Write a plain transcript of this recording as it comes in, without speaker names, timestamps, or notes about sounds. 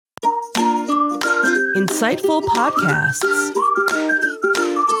Insightful podcasts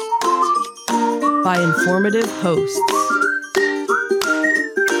by informative hosts.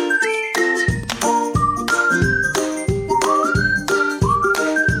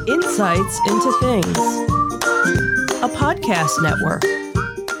 Insights into Things, a podcast network.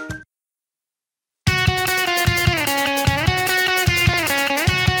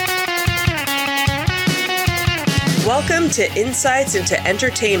 Welcome to Insights into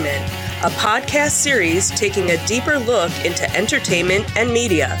Entertainment, a podcast series taking a deeper look into entertainment and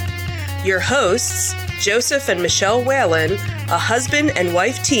media. Your hosts, Joseph and Michelle Whalen, a husband and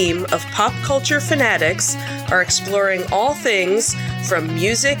wife team of pop culture fanatics, are exploring all things from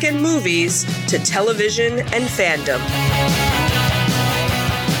music and movies to television and fandom.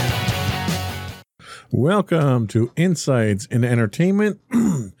 Welcome to Insights into Entertainment.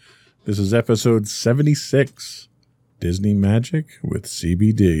 This is episode 76, Disney Magic with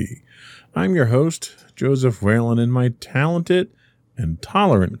CBD. I'm your host, Joseph Whalen, and my talented and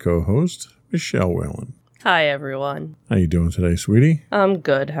tolerant co-host, Michelle Whalen. Hi, everyone. How you doing today, sweetie? I'm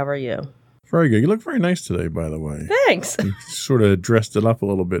good. How are you? Very good. You look very nice today, by the way. Thanks. You sort of dressed it up a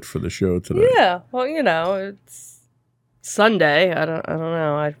little bit for the show today. Yeah. Well, you know, it's Sunday. I don't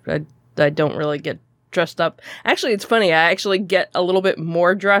know. I don't really get dressed up. Actually, it's funny. I actually get a little bit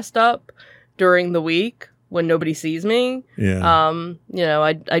more dressed up during the week when nobody sees me. Yeah. You know,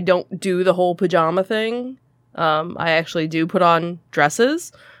 I don't do the whole pajama thing. I actually do put on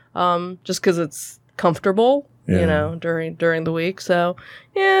dresses, just because it's comfortable, you know, during the week. So,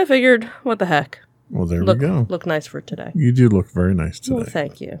 yeah, I figured, what the heck. Well, there we go. Look nice for today. You do look very nice today. Well,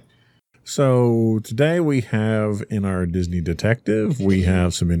 thank you. So today we have in our Disney Detective, we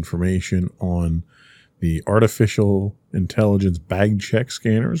have some information on the artificial intelligence bag check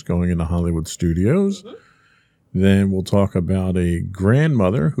scanners going into Hollywood studios. Mm-hmm. Then we'll talk about a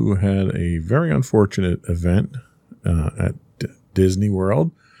grandmother who had a very unfortunate event at Disney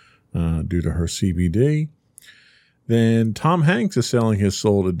World due to her CBD. Then Tom Hanks is selling his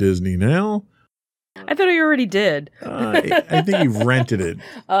soul to Disney now. I thought he already did. I think he rented it.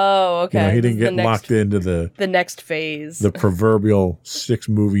 Oh, okay. You know, he didn't get locked into the next phase. The proverbial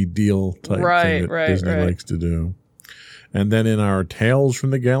 6-movie deal type thing that Disney likes to do. And then in our Tales from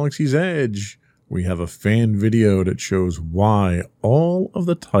the Galaxy's Edge, we have a fan video that shows why all of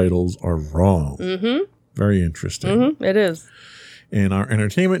the titles are wrong. Mm-hmm. Very interesting. Mm-hmm. It is. In our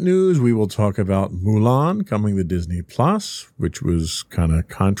entertainment news, we will talk about Mulan coming to Disney Plus, which was kind of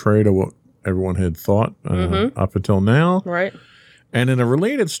contrary to what everyone had thought up until now. Right. And in a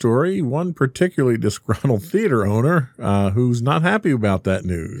related story, one particularly disgruntled theater owner who's not happy about that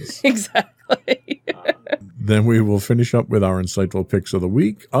news. Exactly. Then we will finish up with our insightful picks of the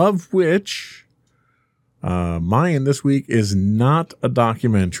week, of which mine this week is not a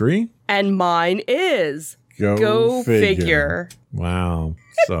documentary. And mine is. Go figure. Wow.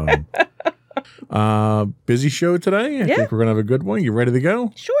 So, busy show today. I think we're going to have a good one. You ready to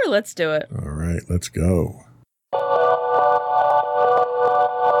go? Sure, let's do it. All right, let's go.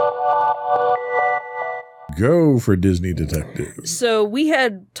 Go for Disney Detective. So we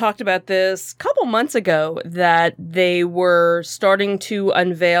had talked about this a couple months ago that they were starting to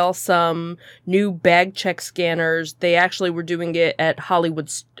unveil some new bag check scanners. They actually were doing it at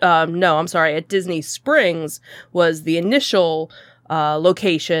at Disney Springs was the initial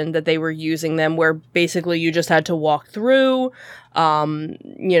location that they were using them, where basically you just had to walk through.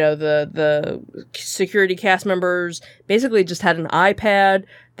 The security cast members basically just had an iPad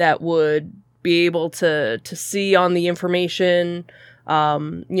that would be able to see on the information,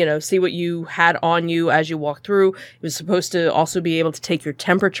 see what you had on you as you walk through. It was supposed to also be able to take your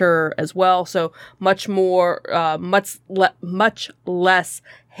temperature as well. So much less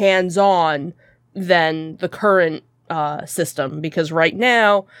hands-on than the current system. Because right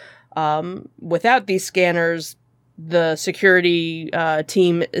now, without these scanners, the security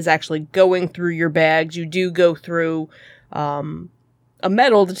team is actually going through your bags. You do go through a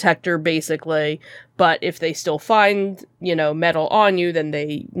metal detector, basically, but if they still find, metal on you, then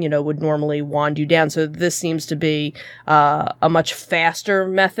they, would normally wand you down. So this seems to be a much faster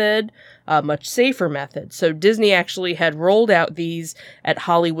method, a much safer method. So Disney actually had rolled out these at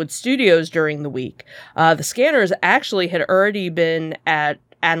Hollywood Studios during the week. The scanners actually had already been at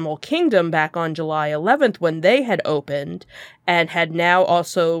Animal Kingdom back on July 11th when they had opened, and had now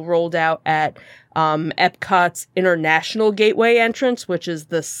also rolled out at Epcot's International Gateway entrance, which is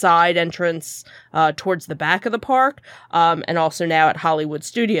the side entrance towards the back of the park, and also now at Hollywood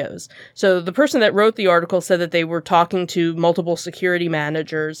Studios. So the person that wrote the article said that they were talking to multiple security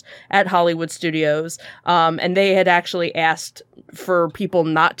managers at Hollywood Studios, and they had actually asked for people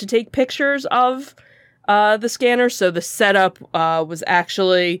not to take pictures of the scanners. So the setup was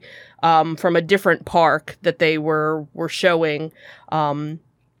actually from a different park that they were showing in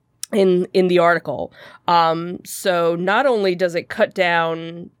the article. So not only does it cut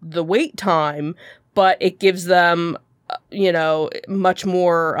down the wait time, but it gives them much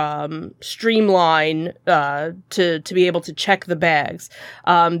more streamline to be able to check the bags.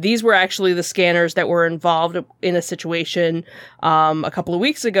 These were actually the scanners that were involved in a situation a couple of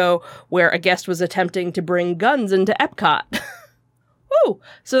weeks ago where a guest was attempting to bring guns into Epcot. Woo!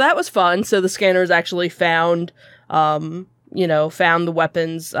 So that was fun. So the scanners actually found the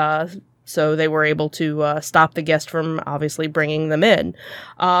weapons. So they were able to stop the guest from obviously bringing them in.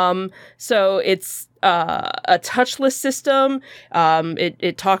 So it's a touchless system.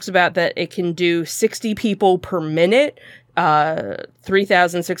 It talks about that it can do 60 people per minute,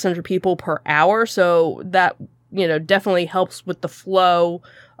 3,600 people per hour. So that, definitely helps with the flow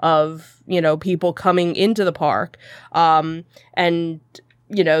of, people coming into the park.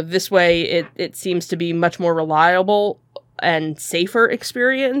 This way it seems to be much more reliable and safer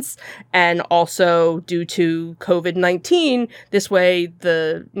experience. And also due to COVID-19, this way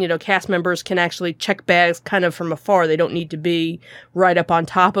the, cast members can actually check bags kind of from afar. They don't need to be right up on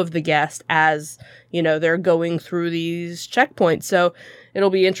top of the guest as, they're going through these checkpoints. So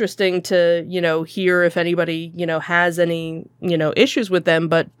it'll be interesting to, hear if anybody, has any, issues with them,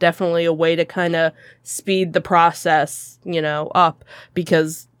 but definitely a way to kind of speed the process, up,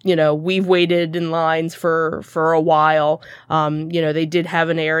 because we've waited in lines for a while. They did have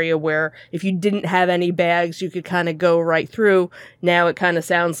an area where if you didn't have any bags, you could kind of go right through. Now it kind of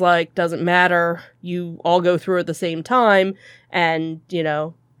sounds like doesn't matter. You all go through at the same time and,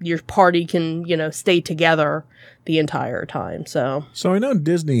 your party can, stay together the entire time. So I know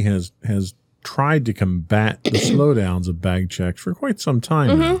Disney has tried to combat the slowdowns of bag checks for quite some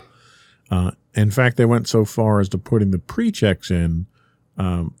time now. In fact, they went so far as to putting the pre-checks in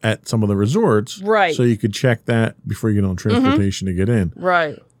at some of the resorts, right? So you could check that before you get on transportation to get in,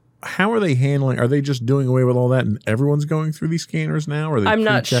 right? How are they handling? Are they just doing away with all that, and everyone's going through these scanners now? Or are they I'm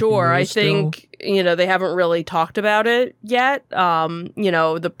not sure. I think they haven't really talked about it yet.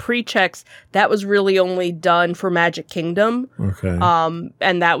 The pre-checks that was really only done for Magic Kingdom, okay,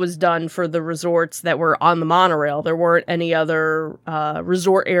 and that was done for the resorts that were on the monorail. There weren't any other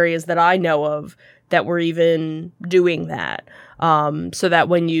resort areas that I know of that were even doing that. So that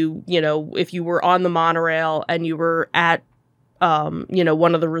when if you were on the monorail and you were at,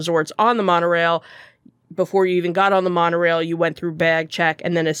 one of the resorts on the monorail, before you even got on the monorail, you went through bag check.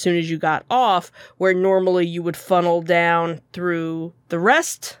 And then as soon as you got off, where normally you would funnel down through the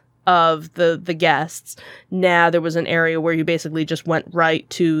rest of the guests, now there was an area where you basically just went right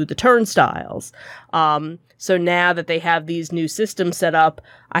to the turnstiles. So now that they have these new systems set up,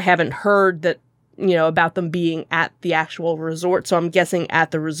 I haven't heard that, about them being at the actual resort. So I'm guessing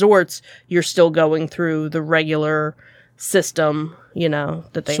at the resorts, you're still going through the regular system,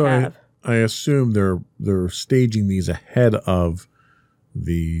 that they have. I assume they're staging these ahead of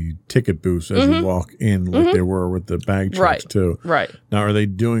the ticket booths as you walk in, like they were with the bag checks too. Right. Now, are they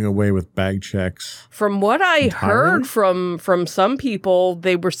doing away with bag checks? From what I heard from some people,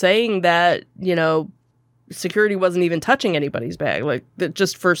 they were saying that, security wasn't even touching anybody's bag. Like,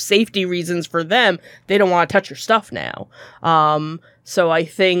 just for safety reasons for them, they don't want to touch your stuff now. So I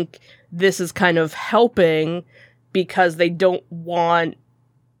think this is kind of helping because they don't want,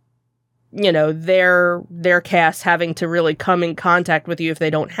 their cast having to really come in contact with you if they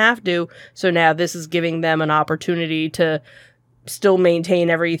don't have to. So now this is giving them an opportunity to still maintain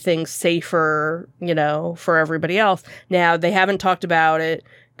everything safer, for everybody else. Now, they haven't talked about it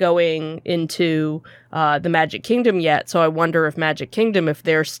going into the Magic Kingdom yet. So I wonder if Magic Kingdom, if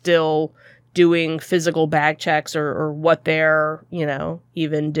they're still doing physical bag checks or what they're,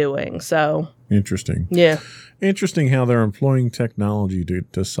 even doing. So interesting. Yeah. Interesting how they're employing technology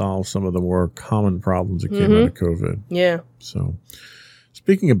to solve some of the more common problems that came out of COVID. Yeah. So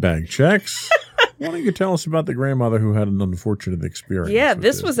speaking of bag checks, why don't you tell us about the grandmother who had an unfortunate experience? Yeah,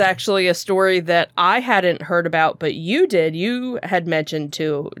 this was actually a story that I hadn't heard about, but you did. You had mentioned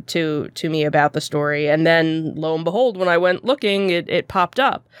to me about the story, and then lo and behold, when I went looking, it popped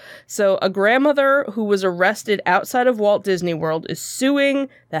up. So a grandmother who was arrested outside of Walt Disney World is suing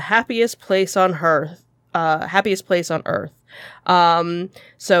the happiest place on earth.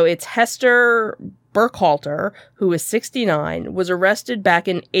 So it's Hester Burkhalter, who is 69, was arrested back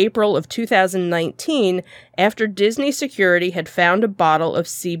in April of 2019 after Disney security had found a bottle of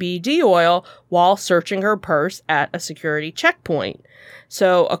CBD oil while searching her purse at a security checkpoint.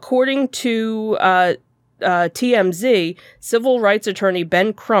 So according to TMZ, civil rights attorney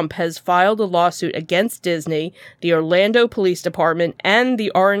Ben Crump has filed a lawsuit against Disney, the Orlando Police Department, and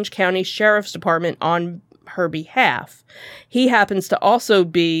the Orange County Sheriff's Department on her behalf. He happens to also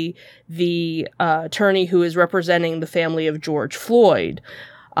be the attorney who is representing the family of George Floyd,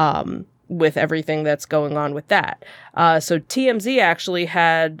 with everything that's going on with that. So TMZ actually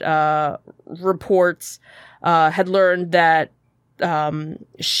had reports, had learned that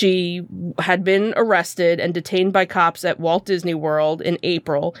she had been arrested and detained by cops at Walt Disney World in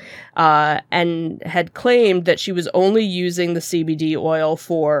April, and had claimed that she was only using the CBD oil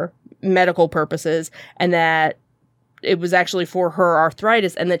for medical purposes, and that it was actually for her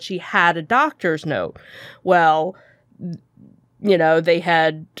arthritis, and that she had a doctor's note. Well, you know, they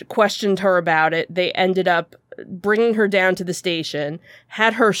had questioned her about it. They ended up bringing her down to the station,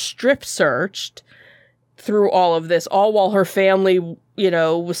 had her strip searched through all of this, all while her family, you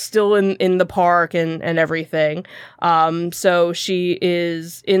know, was still in the park and everything. So she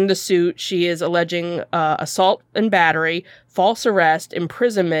is in the suit. She is alleging assault and battery, false arrest,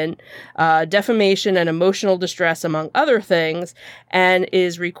 imprisonment, defamation, and emotional distress, among other things, and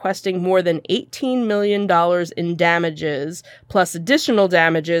is requesting more than $18 million in damages, plus additional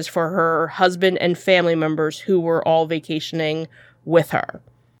damages for her husband and family members who were all vacationing with her.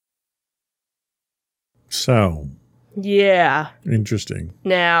 So, yeah. Interesting.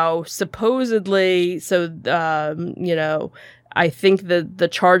 Now, supposedly, so, you know, I think the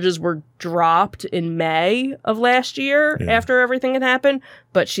charges were dropped in May of last year after everything had happened,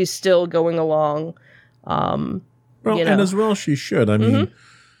 but she's still going along. Well, and as well she should. I mean,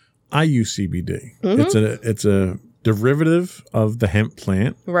 I use CBD. It's a derivative of the hemp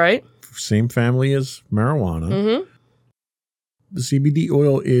plant. Right. Same family as marijuana. The CBD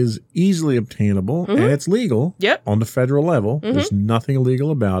oil is easily obtainable and it's legal on the federal level. There's nothing illegal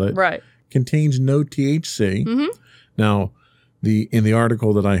about it. Right. Contains no THC. Now, in the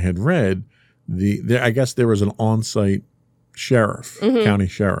article that I had read, I guess there was an on-site sheriff, county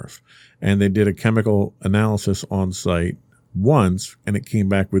sheriff, and they did a chemical analysis on site once, and it came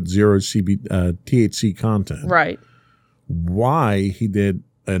back with zero THC content. Right. Why he did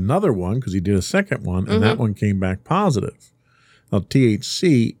another one, because he did a second one, and that one came back positive. Now,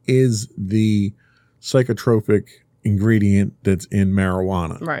 THC is the psychotropic ingredient that's in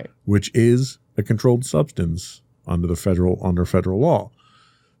marijuana, right? Which is a controlled substance under federal law.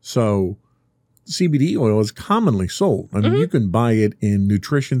 So, CBD oil is commonly sold. I mean, you can buy it in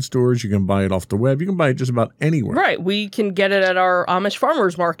nutrition stores. You can buy it off the web. You can buy it just about anywhere. Right. We can get it at our Amish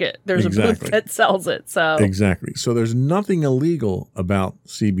farmers market. There's a booth that sells it. So exactly. So there's nothing illegal about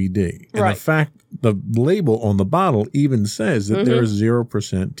CBD. And the label on the bottle even says that there is 0%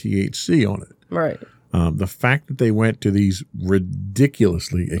 THC on it. Right. The fact that they went to these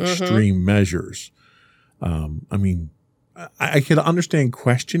ridiculously extreme measures, I mean, I could understand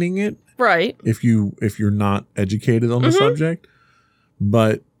questioning it, right? If you're not educated on the subject,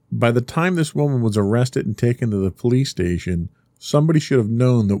 but by the time this woman was arrested and taken to the police station, somebody should have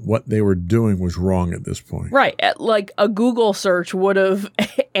known that what they were doing was wrong at this point. Right, like a Google search would have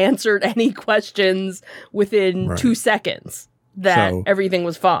answered any questions within 2 seconds that everything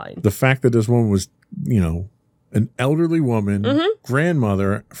was fine. The fact that this woman was, an elderly woman,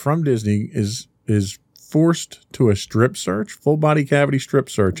 grandmother from Disney, is forced to a strip search, full body cavity strip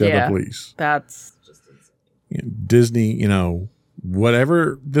search at the police. That's just insane. Disney,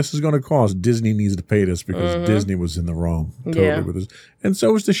 whatever this is going to cost, Disney needs to pay this because Disney was in the wrong totally with this. And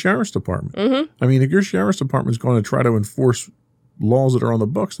so is the sheriff's department. I mean, if your sheriff's department is going to try to enforce laws that are on the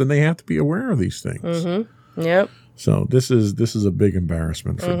books, then they have to be aware of these things. Yep. So this is a big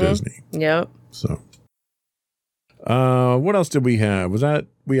embarrassment for Disney. Yep. So what else did we have?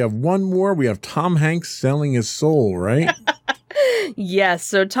 We have one more. We have Tom Hanks selling his soul, right? Yes.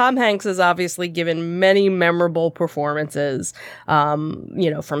 So Tom Hanks has obviously given many memorable performances,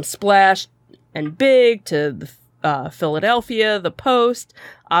 from Splash and Big to the Philadelphia, The Post,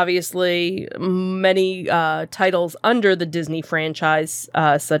 obviously many titles under the Disney franchise,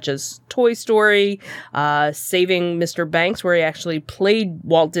 such as Toy Story, Saving Mr. Banks, where he actually played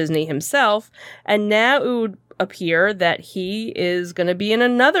Walt Disney himself. And now it would appear that he is going to be in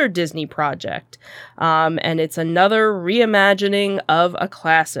another Disney project. And it's another reimagining of a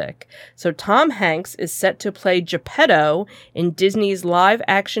classic. So Tom Hanks is set to play Geppetto in Disney's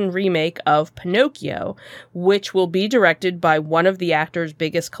live-action remake of Pinocchio, which will be directed by one of the actor's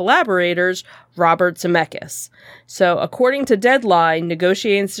biggest collaborators, Robert Zemeckis. So according to Deadline,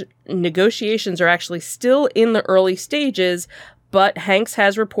 negotiations are actually still in the early stages, but Hanks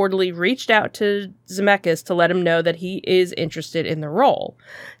has reportedly reached out to Zemeckis to let him know that he is interested in the role.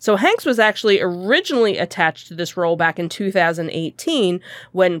 So Hanks was actually originally attached to this role back in 2018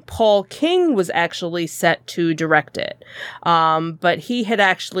 when Paul King was actually set to direct it. But he had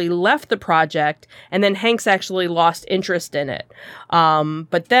actually left the project, and then Hanks actually lost interest in it.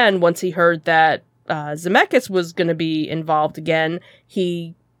 But then once he heard that Zemeckis was going to be involved again,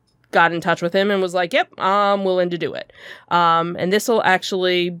 he got in touch with him and was like, yep, I'm willing to do it. And this will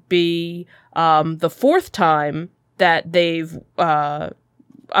actually be the fourth time that they've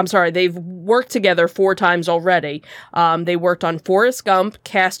worked together 4 times already. They worked on Forrest Gump,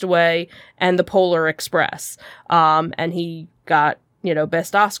 Castaway, and The Polar Express. And he got,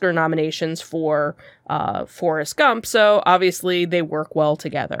 Best Oscar nominations for Forrest Gump, so obviously they work well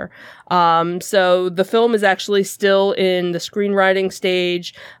together. So the film is actually still in the screenwriting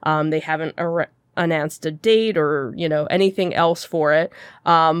stage. They haven't announced a date or, anything else for it.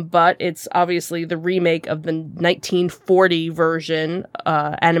 But it's obviously the remake of the 1940 version,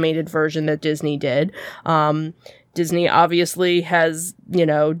 animated version that Disney did. Disney obviously has,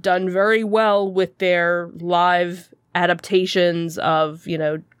 done very well with their live adaptations of,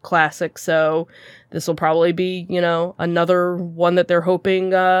 classics. So this will probably be, another one that they're hoping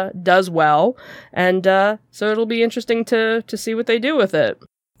does well. And so it'll be interesting to see what they do with it.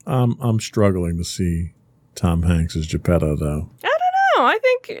 I'm struggling to see Tom Hanks as Geppetto, though. I don't know. I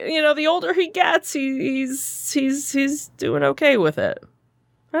think, the older he gets, he's doing okay with it.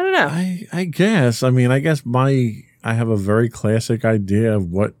 I don't know. I guess. I have a very classic idea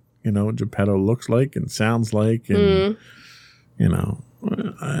of what, Geppetto looks like and sounds like. And, we'll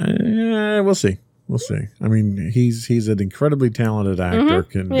see. We'll see. I mean, he's an incredibly talented actor,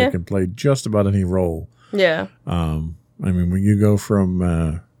 that can play just about any role. Yeah. When you go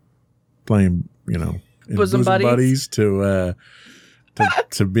from playing, in Bosom Buddies to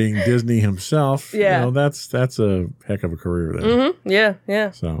being Disney himself, that's a heck of a career there. Mm-hmm.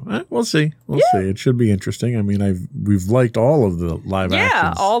 Yeah. So we'll see. We'll see. It should be interesting. I mean, we've liked all of the live actions.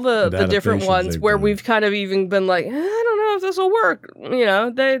 Yeah, all the different ones where we've kind of even been like, I don't know if this will work.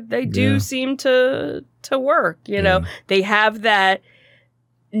 They do seem to work. They have that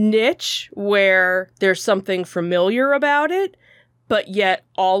niche where there's something familiar about it, but yet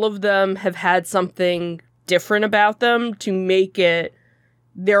all of them have had something different about them to make it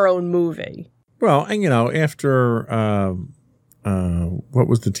their own movie. Well, and after what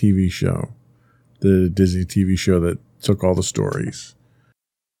was the TV show, the Disney TV show that took all the stories?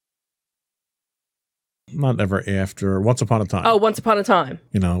 Not ever after Once Upon a Time. Oh, Once Upon a Time.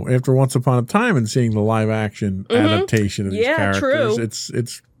 After Once Upon a Time and seeing the live action adaptation of these characters, true.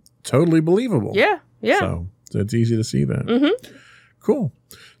 It's totally believable. Yeah. So it's easy to see that. Mm-hmm. Cool.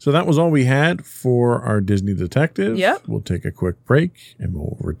 So that was all we had for our Disney Detective. Yep. We'll take a quick break and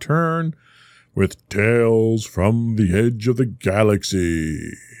we'll return with Tales from the Edge of the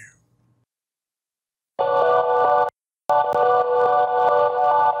Galaxy.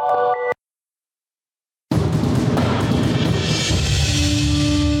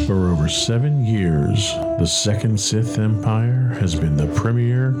 For over 7 years, the Second Sith Empire has been the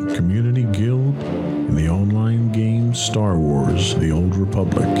premier community guild in the online game Star Wars: The Old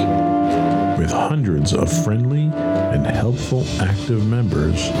Republic. With hundreds of friendly and helpful active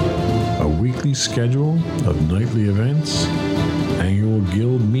members, a weekly schedule of nightly events, annual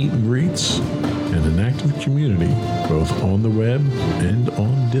guild meet and greets, and an active community both on the web and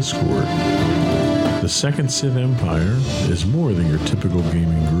on Discord. The Second Sith Empire is more than your typical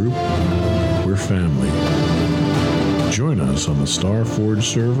gaming group. We're family. Join us on the Starforge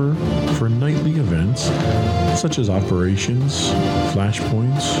server for nightly events such as operations,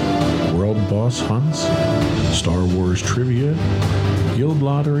 flashpoints, world boss hunts, Star Wars trivia, guild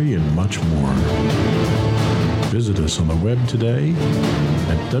lottery, and much more. Visit us on the web today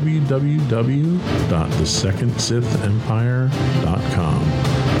at www.thesecondsithempire.com.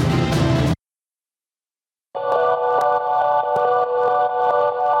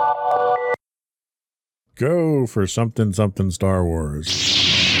 Go for something Star Wars.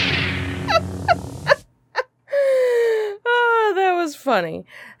 Oh, that was funny.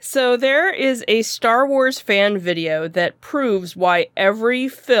 So there is a Star Wars fan video that proves why every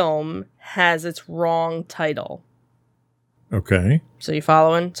film has its wrong title. Okay. So you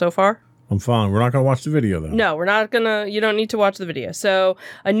following so far? I'm following. We're not going to watch the video, though. No, we're not gonna. You don't need to watch the video. So,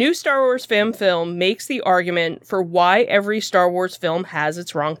 a new Star Wars fan film makes the argument for why every Star Wars film has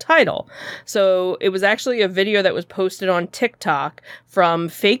its wrong title. So, it was actually a video that was posted on TikTok from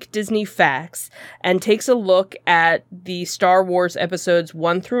Fake Disney Facts and takes a look at the Star Wars episodes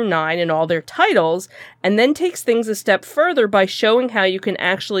 1 through 9 and all their titles, and then takes things a step further by showing how you can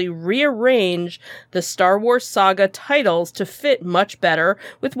actually rearrange the Star Wars saga titles to fit much better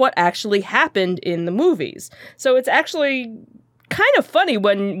with what actually happened in the movies. So it's actually kind of funny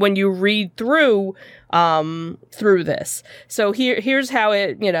when you read through this. So here's how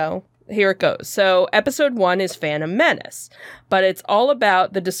here it goes. So episode 1 is Phantom Menace, but it's all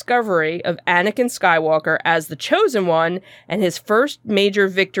about the discovery of Anakin Skywalker as the Chosen One and his first major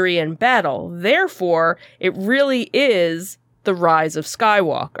victory in battle. Therefore, it really is the rise of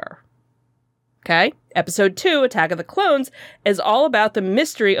Skywalker. Okay? Episode 2, Attack of the Clones, is all about the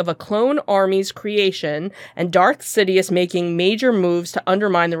mystery of a clone army's creation and Darth Sidious making major moves to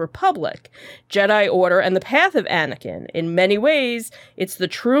undermine the Republic, Jedi Order, and the path of Anakin. In many ways, it's the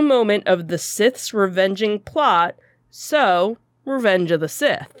true moment of the Sith's revenging plot, so Revenge of the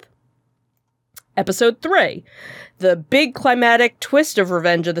Sith. Episode 3. The big climatic twist of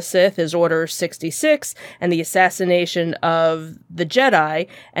Revenge of the Sith is Order 66 and the assassination of the Jedi,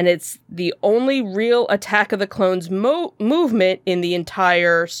 and it's the only real Attack of the Clones movement in the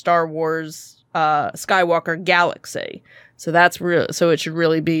entire Star Wars Skywalker galaxy. So that's real. So it should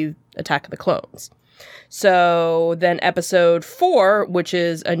really be Attack of the Clones. So then episode 4, which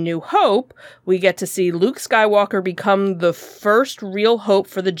is A New Hope, we get to see Luke Skywalker become the first real hope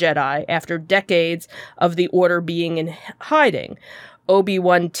for the Jedi after decades of the Order being in hiding.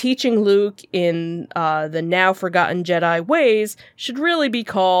 Obi-Wan teaching Luke in the now forgotten Jedi ways should really be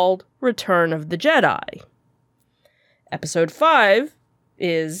called Return of the Jedi. Episode 5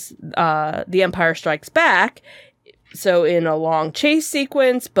 is The Empire Strikes Back. So in a long chase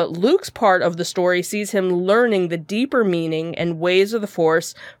sequence, but Luke's part of the story sees him learning the deeper meaning and ways of the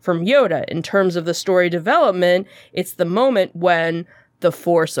Force from Yoda. In terms of the story development, it's the moment when the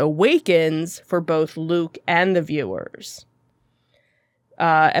Force awakens for both Luke and the viewers.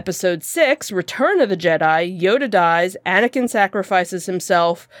 Episode 6, Return of the Jedi, Yoda dies, Anakin sacrifices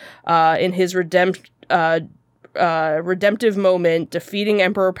himself in his redemptive moment, defeating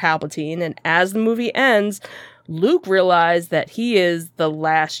Emperor Palpatine, and as the movie ends, Luke realized that he is the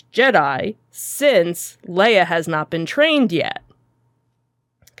last Jedi since Leia has not been trained yet.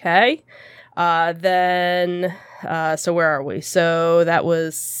 Okay? So where are we? So that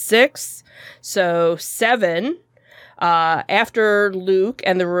was 6. So 7, after Luke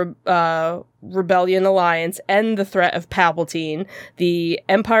and the Rebellion Alliance end the threat of Palpatine, the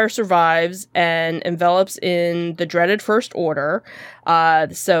Empire survives and envelops in the dreaded First Order.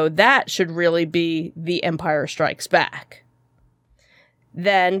 So that should really be The Empire Strikes Back.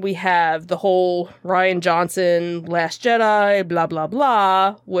 Then we have the whole Rian Johnson Last Jedi, blah, blah,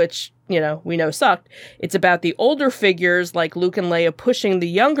 blah, which, we know sucked. It's about the older figures like Luke and Leia pushing the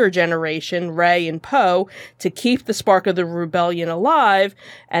younger generation, Rey and Poe, to keep the spark of the rebellion alive.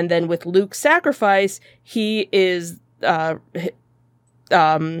 And then with Luke's sacrifice, he gives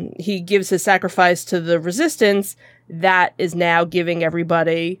his sacrifice to the Resistance. That is now giving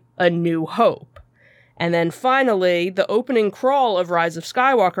everybody a new hope. And then finally, the opening crawl of Rise of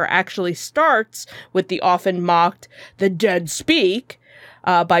Skywalker actually starts with the often mocked "The Dead Speak,"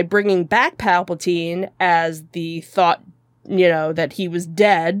 by bringing back Palpatine as the thought, that he was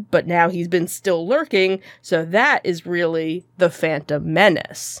dead, but now he's been still lurking. So that is really the Phantom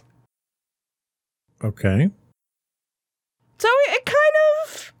Menace. Okay. So it kind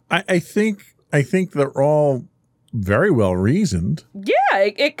of... I think they're all very well reasoned. Yeah,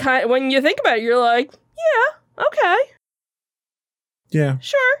 it kind of, when you think about it, you're like, yeah, okay. Yeah.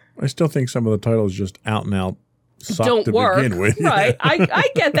 Sure. I still think some of the titles just out and out suck don't to work. begin with. Right. I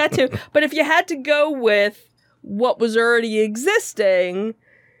get that too. But if you had to go with what was already existing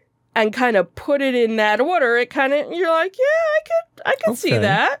and kind of put it in that order, it kind of, you're like, yeah, I could see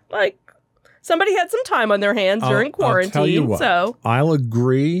that. Like, somebody had some time on their hands during quarantine. I'll tell you what, so I'll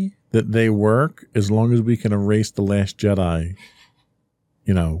agree that they work as long as we can erase The Last Jedi,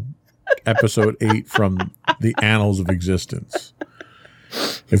 episode 8 from the annals of existence.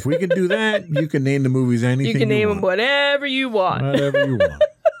 If we can do that, you can name the movies anything you can name them want. whatever you want. Whatever you want.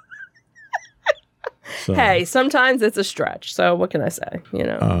 So, hey, sometimes it's a stretch. So what can I say?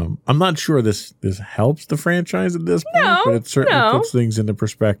 I'm not sure this helps the franchise at this point, but it certainly puts things into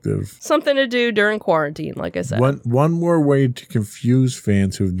perspective. Something to do during quarantine, like I said. One more way to confuse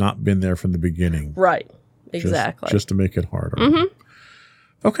fans who've not been there from the beginning. Right. Exactly. Just to make it harder.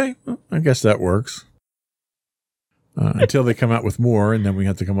 Mm-hmm. Okay, well, I guess that works. Until they come out with more, and then we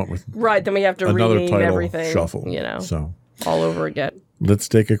have to come up with Right, then we have to another rename title everything, shuffle. So all over again. Let's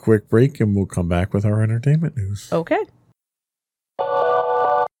take a quick break, and we'll come back with our entertainment news. Okay.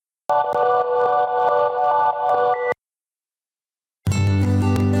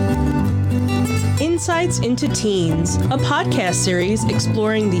 Insights into Teens, a podcast series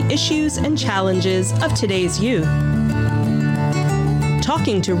exploring the issues and challenges of today's youth.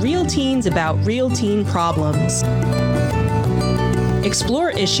 Talking to real teens about real teen problems. Explore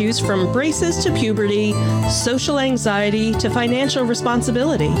issues from braces to puberty, social anxiety to financial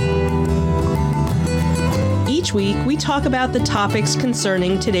responsibility. Each week, we talk about the topics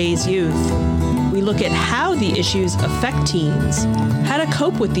concerning today's youth. We look at how the issues affect teens, how to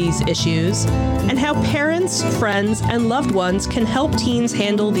cope with these issues, and how parents, friends, and loved ones can help teens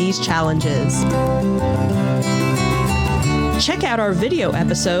handle these challenges. Check out our video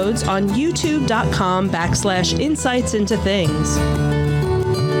episodes on youtube.com/insightsintothings.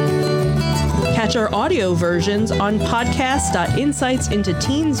 Catch our audio versions on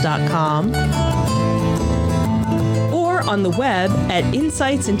podcast.insightsintoteens.com or on the web at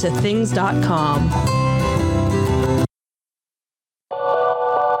insightsintothings.com.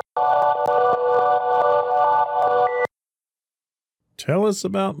 Tell us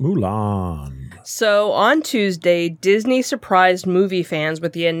about Mulan. So, on Tuesday, Disney surprised movie fans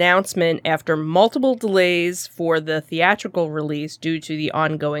with the announcement after multiple delays for the theatrical release due to the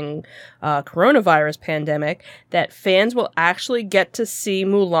ongoing coronavirus pandemic that fans will actually get to see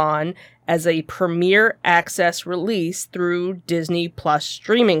Mulan as a premiere access release through Disney Plus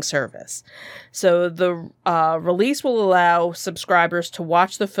streaming service. So the release will allow subscribers to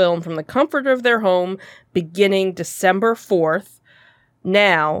watch the film from the comfort of their home beginning December 4th.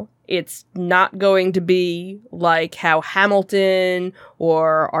 Now, it's not going to be like how Hamilton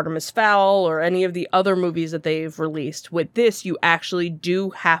or Artemis Fowl or any of the other movies that they've released. With this, you actually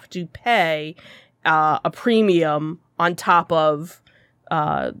do have to pay a premium on top of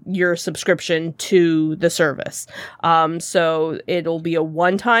your subscription to the service. So it'll be a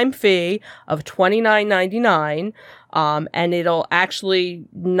one-time fee of $29.99, and it'll actually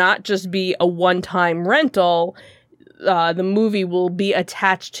not just be a one-time rental. The movie will be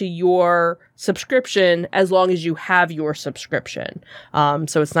attached to your subscription as long as you have your subscription.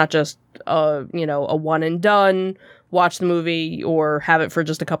 So it's not just a one and done, watch the movie or have it for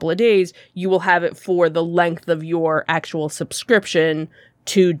just a couple of days. You will have it for the length of your actual subscription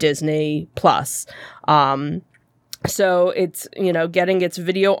to Disney Plus. So it's, getting its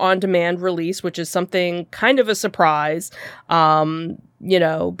video on demand release, which is something kind of a surprise,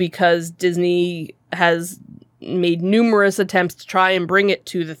 because Disney has made numerous attempts to try and bring it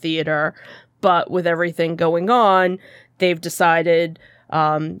to the theater, but with everything going on, they've decided,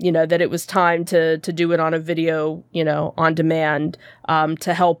 that it was time to do it on a video, on demand,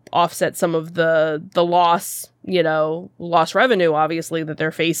 to help offset some of the lost revenue, obviously, that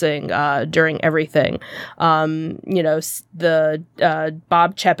they're facing, during everything. The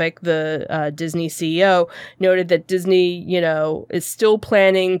Bob Chapek, the Disney CEO, noted that Disney, is still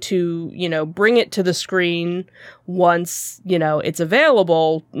planning to, bring it to the screen once, it's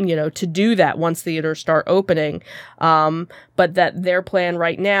available, to do that once theaters start opening. But that their plan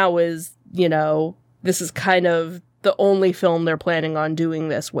right now is, this is kind of the only film they're planning on doing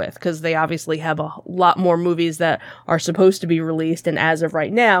this with, because they obviously have a lot more movies that are supposed to be released, and as of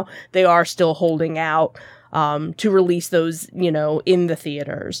right now, they are still holding out to release those, in the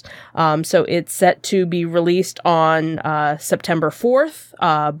theaters. So it's set to be released on September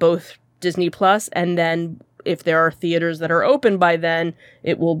 4th, both Disney Plus, and then if there are theaters that are open by then,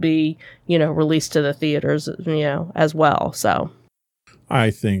 it will be, released to the theaters, as well. So I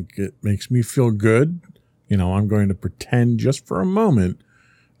think it makes me feel good. I'm going to pretend just for a moment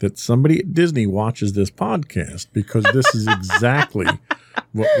that somebody at Disney watches this podcast, because this is exactly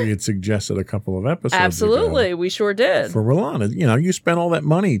what we had suggested a couple of episodes ago. Absolutely, we sure did. For Mulan. You spent all that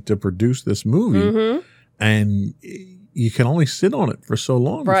money to produce this movie, and you can only sit on it for so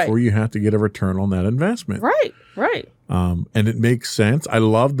long before you have to get a return on that investment. Right. And it makes sense. I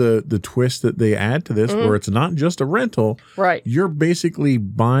love the twist that they add to this, where it's not just a rental. Right. You're basically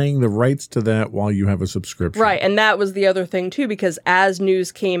buying the rights to that while you have a subscription. Right. And that was the other thing, too, because as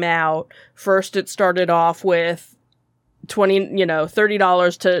news came out, first it started off with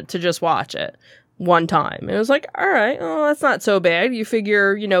 $30 to just watch it one time. And it was like, all right, well, that's not so bad. You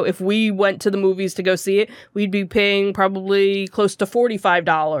figure, if we went to the movies to go see it, we'd be paying probably close to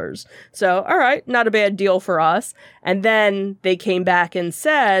 $45. So, all right, not a bad deal for us. And then they came back and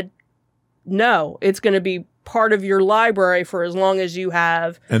said, no, it's going to be part of your library for as long as you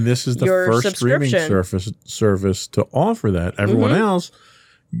have. And this is the first streaming service to offer that. Everyone else,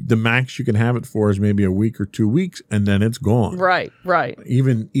 the max you can have it for is maybe a week or 2 weeks, and then it's gone. Right.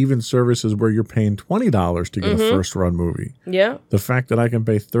 Even services where you're paying $20 to get a first run movie. Yeah. The fact that I can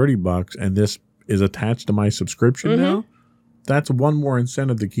pay $30 and this is attached to my subscription now, that's one more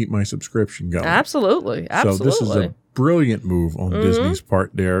incentive to keep my subscription going. Absolutely. So this is a brilliant move on Disney's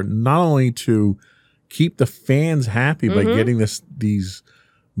part there, not only to keep the fans happy by getting these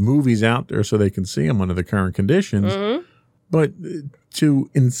movies out there so they can see them under the current conditions, but to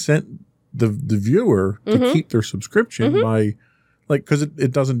incent the viewer to keep their subscription by, like, because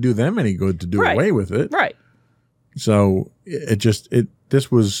it doesn't do them any good to do away with it. Right. So this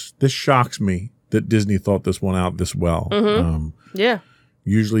shocks me that Disney thought this one out this well. Yeah.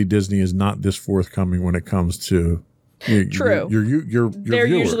 Usually Disney is not this forthcoming when it comes to True. Your they're viewers.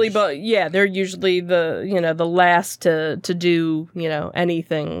 usually, they're usually the last to do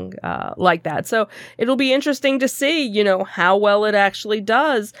anything like that. So it'll be interesting to see how well it actually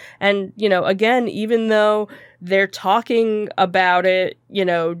does. And again, even though they're talking about it,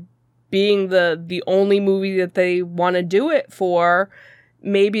 being the only movie that they want to do it for,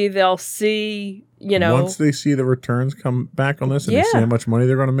 maybe they'll see. Once they see the returns come back on this and they see how much money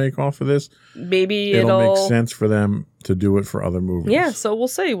they're going to make off of this, maybe it'll make sense for them to do it for other movies. Yeah, so we'll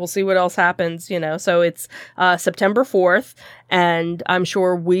see. We'll see what else happens, So it's September 4th, and I'm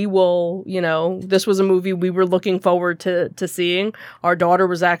sure we will, this was a movie we were looking forward to seeing. Our daughter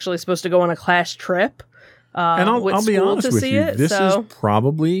was actually supposed to go on a class trip and I'll be honest with you, this is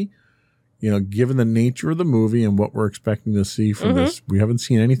probably... given the nature of the movie and what we're expecting to see from this, we haven't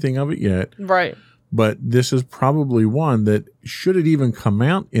seen anything of it yet. Right. But this is probably one that, should it even come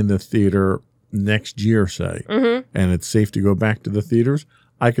out in the theater next year, say, and it's safe to go back to the theaters,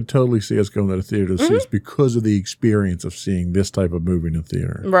 I could totally see us going to the theater to see this because of the experience of seeing this type of movie in the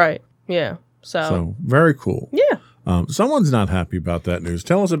theater. Right. Yeah. So very cool. Yeah. Someone's not happy about that news.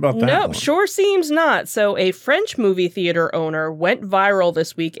 Tell us about that. Nope, sure seems not. So a French movie theater owner went viral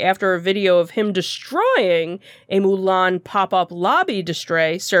this week after a video of him destroying a Mulan pop-up lobby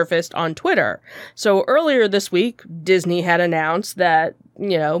display surfaced on Twitter. So earlier this week, Disney had announced that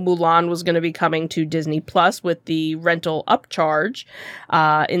Mulan was going to be coming to Disney Plus with the rental upcharge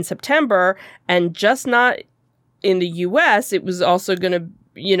in September, and just not in the US, it was also going to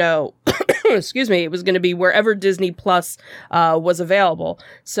excuse me, it was going to be wherever Disney Plus was available.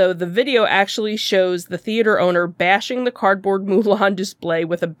 So the video actually shows the theater owner bashing the cardboard Mulan display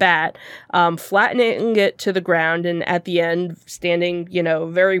with a bat, flattening it to the ground, and at the end standing,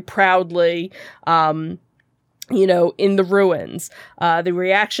 very proudly, in the ruins. The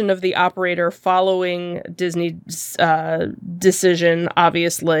reaction of the operator following Disney's decision,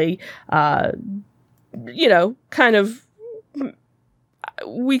 obviously, kind of,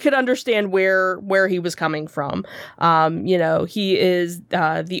 we could understand where he was coming from. He is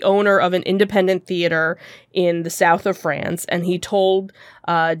the owner of an independent theater in the south of France, and he told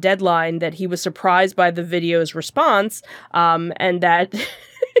Deadline that he was surprised by the video's response, and that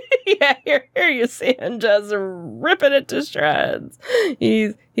yeah, here you see him just ripping it to shreds.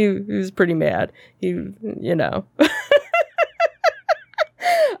 He was pretty mad. He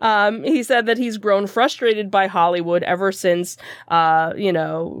said that he's grown frustrated by Hollywood ever since,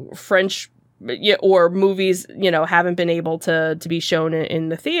 French or movies, haven't been able to be shown in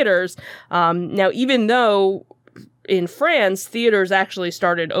the theaters. Now, even though in France, theaters actually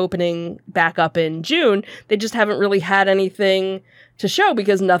started opening back up in June, they just haven't really had anything to show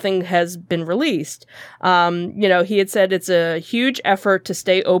because nothing has been released. He had said it's a huge effort to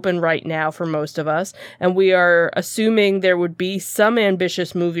stay open right now for most of us, and we are assuming there would be some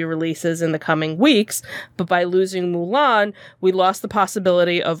ambitious movie releases in the coming weeks, but by losing Mulan, we lost the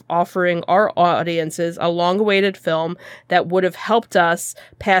possibility of offering our audiences a long-awaited film that would have helped us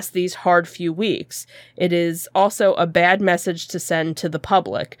pass these hard few weeks. It is also a bad message to send to the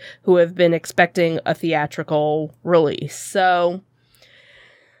public, who have been expecting a theatrical release. So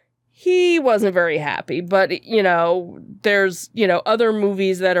he wasn't very happy, but, there's, other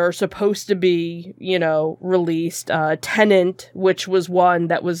movies that are supposed to be, released. Tenet, which was one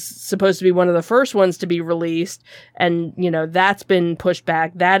that was supposed to be one of the first ones to be released, and, that's been pushed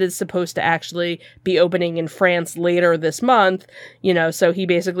back. That is supposed to actually be opening in France later this month, so he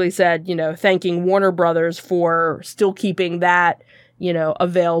basically said, thanking Warner Brothers for still keeping that,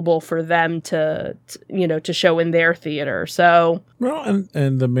 available for them to show in their theater. So, well,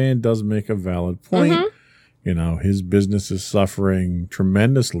 and the man does make a valid point. His business is suffering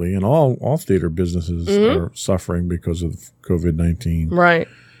tremendously, and all theater businesses are suffering because of COVID-19. Right.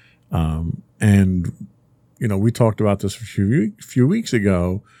 And, we talked about this a few weeks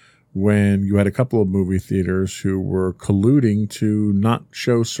ago when you had a couple of movie theaters who were colluding to not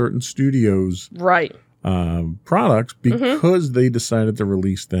show certain studios right products because they decided to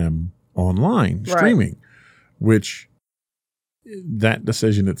release them online streaming, which that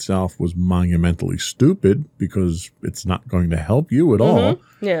decision itself was monumentally stupid because it's not going to help you at all.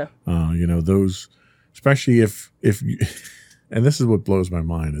 Yeah. Those, especially if you, and this is what blows my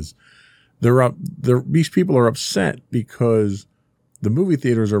mind is these people are upset because the movie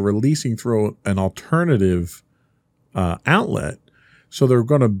theaters are releasing through an alternative outlet. So they're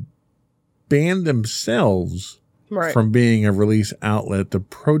going to ban themselves from being a release outlet to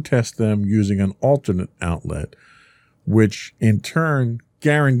protest them using an alternate outlet, which in turn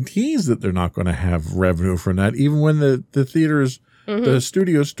guarantees that they're not going to have revenue from that, even when the theaters, the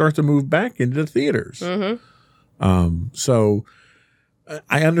studios start to move back into the theaters. So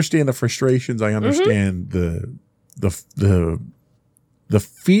I understand the frustrations. I understand the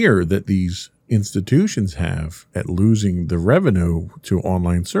fear that these institutions have at losing the revenue to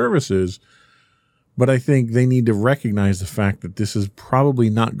online services. But I think they need to recognize the fact that this is probably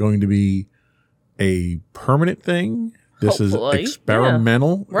not going to be a permanent thing. This Hopefully. is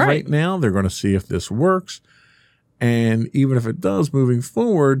experimental right now. They're going to see if this works. And even if it does moving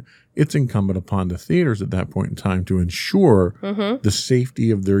forward, it's incumbent upon the theaters at that point in time to ensure the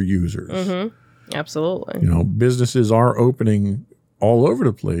safety of their users. Absolutely. Businesses are opening all over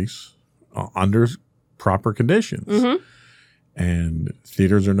the place under proper conditions. And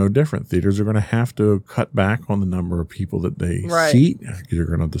theaters are no different. Theaters are going to have to cut back on the number of people that they seat. You're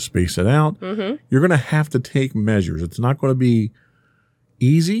going to have to space it out. You're going to have to take measures. It's not going to be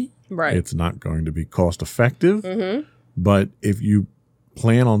easy. It's not going to be cost effective. But if you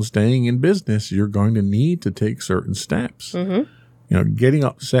plan on staying in business, you're going to need to take certain steps. Getting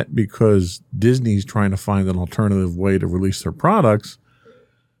upset because Disney's trying to find an alternative way to release their products,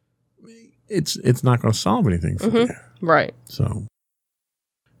 it's not going to solve anything for you. So,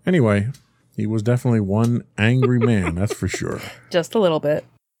 anyway, he was definitely one angry man, that's for sure. Just a little bit.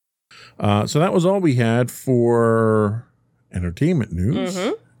 So that was all we had for entertainment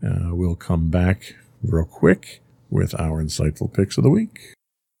news. We'll come back real quick with our insightful picks of the week.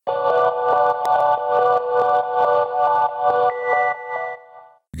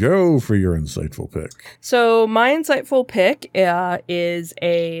 Go for your insightful pick. So my insightful pick is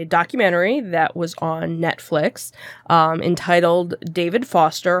a documentary that was on Netflix entitled David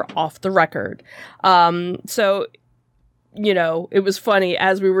Foster Off the Record. So, it was funny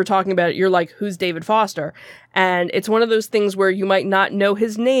as we were talking about it. You're like, who's David Foster? And it's one of those things where you might not know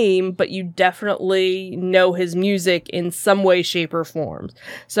his name, but you definitely know his music in some way, shape, or form.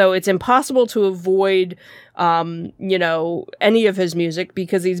 So it's impossible to avoid, any of his music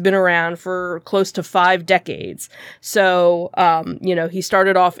because he's been around for close to 5 decades. So, he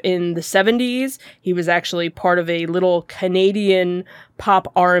started off in the 70s. He was actually part of a little Canadian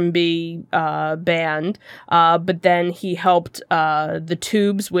pop R&B band, but then he helped the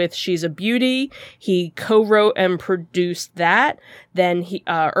Tubes with She's a Beauty. He co-wrote and produced that. Then he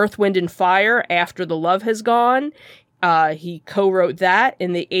Earth, Wind and Fire, After the Love Has Gone. He co-wrote that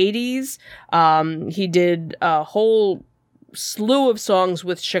in the 80s. He did a whole slew of songs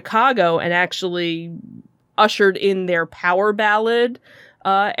with Chicago and actually ushered in their power ballad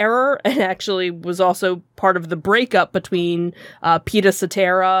era, and actually was also part of the breakup between Peter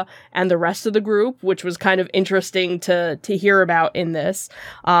Cetera and the rest of the group, which was kind of interesting to hear about in this.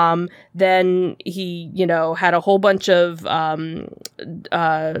 Then he, had a whole bunch of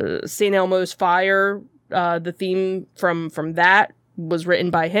St. Elmo's Fire. The theme from that was written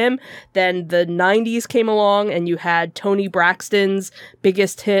by him. Then the 90s came along and you had Toni Braxton's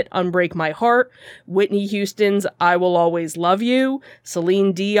biggest hit, Unbreak My Heart, Whitney Houston's I Will Always Love You,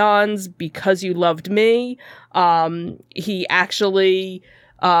 Celine Dion's Because You Loved Me. He actually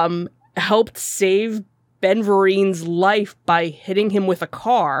helped save Ben Vereen's life by hitting him with a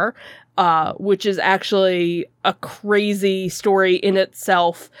car, which is actually a crazy story in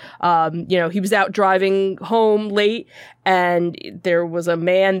itself. He was out driving home late and there was a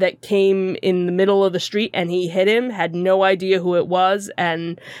man that came in the middle of the street and he hit him, had no idea who it was.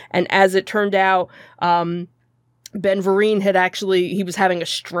 And as it turned out, Ben Vereen he was having a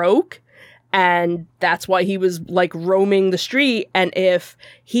stroke. And that's why he was roaming the street. And if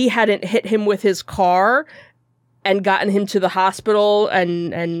he hadn't hit him with his car, and gotten him to the hospital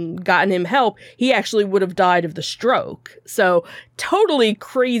and gotten him help, he actually would have died of the stroke. So totally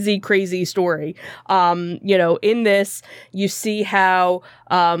crazy story. In this, you see how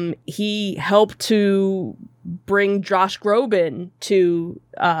he helped to bring Josh Groban to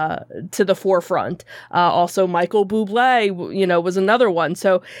the forefront. Also, Michael Bublé, was another one.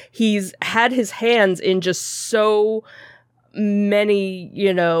 So he's had his hands in just so many,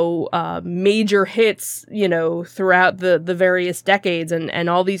 major hits, throughout the various decades and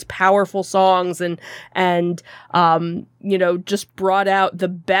all these powerful songs and just brought out the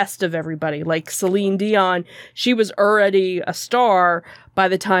best of everybody. Like Celine Dion, she was already a star by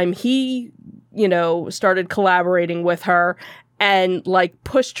the time he, started collaborating with her and like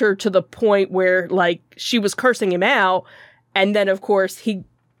pushed her to the point where like she was cursing him out. And then of course he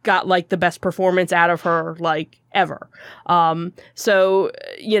got like the best performance out of her like ever. So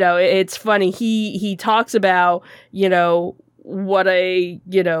it's funny. He talks about, what a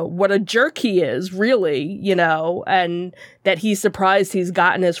jerk he is really, and that he's surprised he's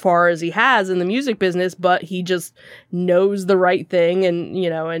gotten as far as he has in the music business, but he just knows the right thing. And,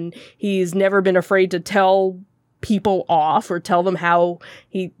 and he's never been afraid to tell people off or tell them how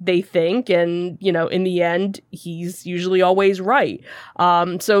they think, and in the end he's usually always right.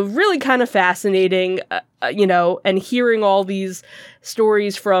 So really kind of fascinating, and hearing all these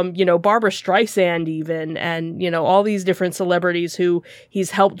stories from Barbra Streisand even, and all these different celebrities who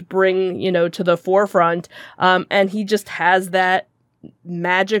he's helped bring to the forefront, and he just has that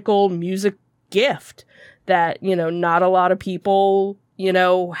magical music gift that not a lot of people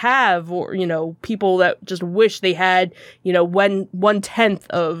have, or, people that just wish they had, 1/10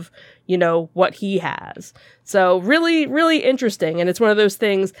 of, what he has. So really, really interesting. And it's one of those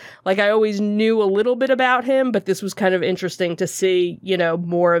things, like I always knew a little bit about him, but this was kind of interesting to see,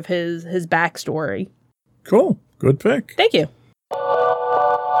 more of his backstory. Cool. Good pick. Thank you.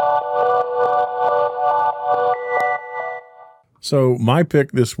 So my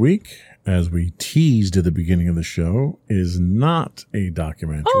pick this week, as we teased at the beginning of the show, is not a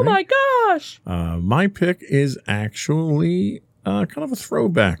documentary. Oh my gosh! My pick is actually kind of a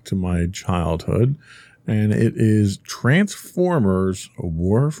throwback to my childhood, and it is Transformers: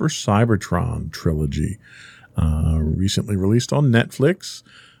 War for Cybertron trilogy, recently released on Netflix.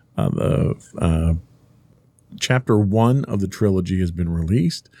 The chapter 1 of the trilogy has been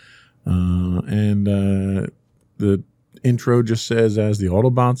released, and the intro just says, as the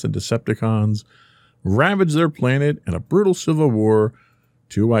Autobots and Decepticons ravage their planet in a brutal civil war,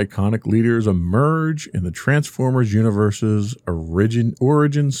 two iconic leaders emerge in the Transformers universe's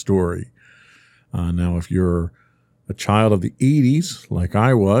origin story. Now, if you're a child of the 80s, like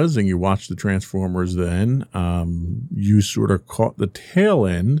I was, and you watched the Transformers then, you sort of caught the tail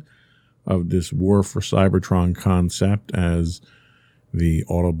end of this War for Cybertron concept as the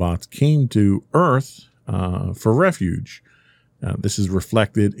Autobots came to Earth for refuge. This is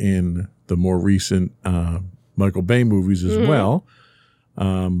reflected in the more recent Michael Bay movies as well.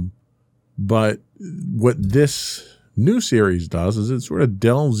 But what this new series does is it sort of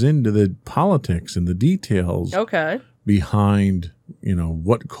delves into the politics and the details behind,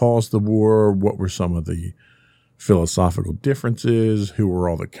 what caused the war, what were some of the philosophical differences, who were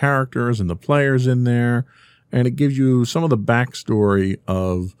all the characters and the players in there. And it gives you some of the backstory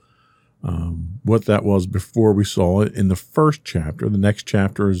of what that was before we saw it in the first chapter. The next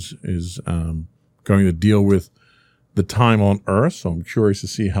chapter is going to deal with the time on Earth, so I'm curious to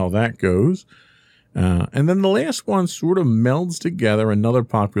see how that goes. And then the last one sort of melds together another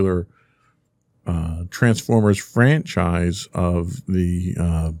popular Transformers franchise of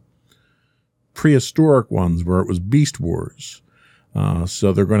the prehistoric ones where it was Beast Wars.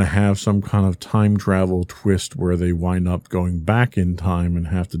 So they're going to have some kind of time travel twist where they wind up going back in time and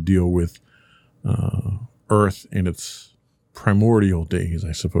have to deal with Earth in its primordial days,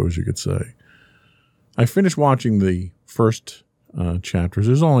 I suppose you could say. I finished watching the first chapters.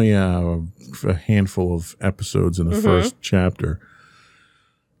 There's only a handful of episodes in the first chapter.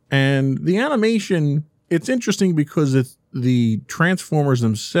 And the animation, it's interesting because the Transformers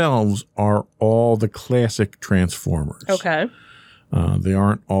themselves are all the classic Transformers. Okay. They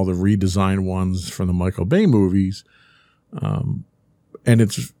aren't all the redesigned ones from the Michael Bay movies. And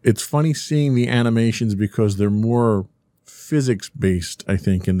it's funny seeing the animations because they're more physics-based, I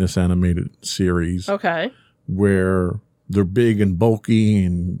think, in this animated series. Okay. Where they're big and bulky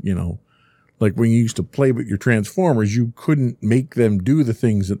and, like when you used to play with your Transformers, you couldn't make them do the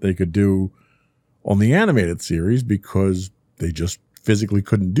things that they could do on the animated series because they just physically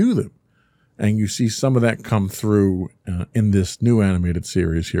couldn't do them. And you see some of that come through in this new animated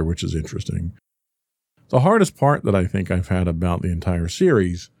series here, which is interesting. The hardest part that I think I've had about the entire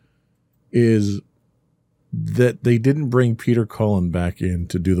series is that they didn't bring Peter Cullen back in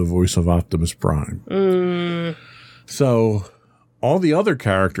to do the voice of Optimus Prime. So all the other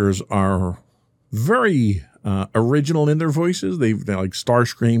characters are very original in their voices. They like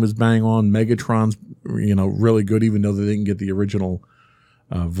Starscream is bang on. Megatron's, really good, even though they didn't get the original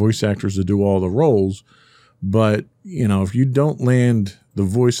voice actors to do all the roles. But, if you don't land the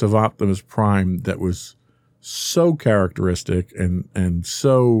voice of Optimus Prime that was so characteristic and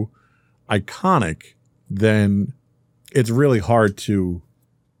so iconic, then it's really hard to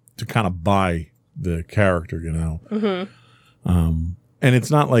kind of buy the character, And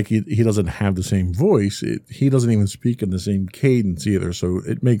it's not like he doesn't have the same voice. He doesn't even speak in the same cadence either, so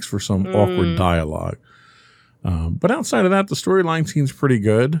it makes for some awkward dialogue. But outside of that, the storyline seems pretty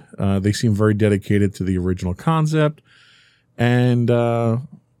good. They seem very dedicated to the original concept, and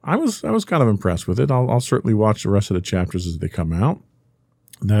I was kind of impressed with it. I'll certainly watch the rest of the chapters as they come out.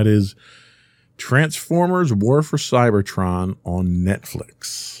 That is Transformers: War for Cybertron on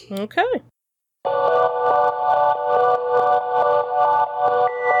Netflix. Okay.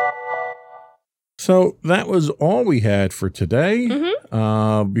 So that was all we had for today.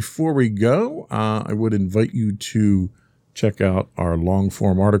 Before we go, I would invite you to check out our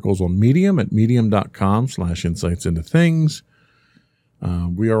long-form articles on Medium at medium.com/insightsintothings.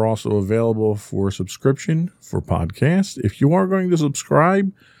 We are also available for subscription for podcasts. If you are going to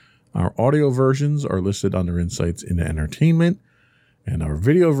subscribe, our audio versions are listed under Insights into Entertainment, and our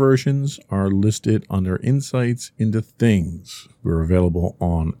video versions are listed under Insights into Things. We're available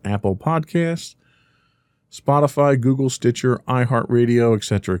on Apple Podcasts, Spotify, Google, Stitcher, iHeartRadio,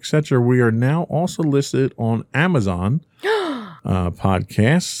 etc., etc. We are now also listed on Amazon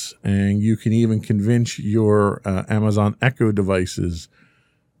podcasts, and you can even convince your Amazon Echo devices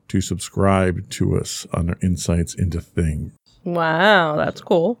to subscribe to us under Insights into Things. Wow, that's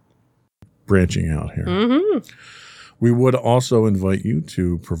cool. Branching out here. We would also invite you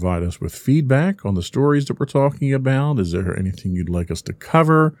to provide us with feedback on the stories that we're talking about. Is there anything you'd like us to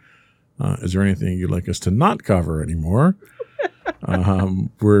cover? Is there anything you'd like us to not cover anymore?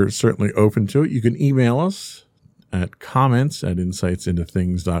 We're certainly open to it. You can email us at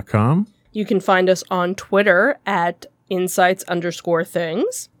comments@insightsintothings.com. You can find us on Twitter at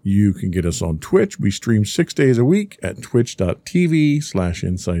insights_things. You can get us on Twitch. We stream 6 days a week at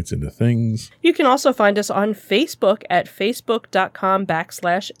twitch.tv/insightsintothings. You can also find us on Facebook at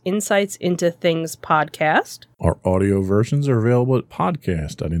facebook.com/insightsintothingspodcast. Our audio versions are available at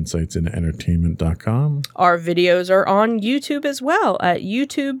podcast.insightsintoentertainment.com. Our videos are on YouTube as well at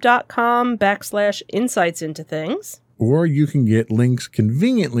youtube.com/insightsintothings. Or you can get links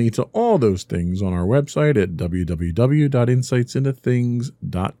conveniently to all those things on our website at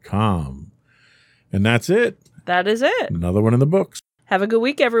www.insightsintothings.com. And that's it. That is it. Another one in the books. Have a good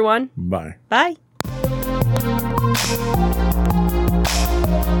week, everyone. Bye. Bye.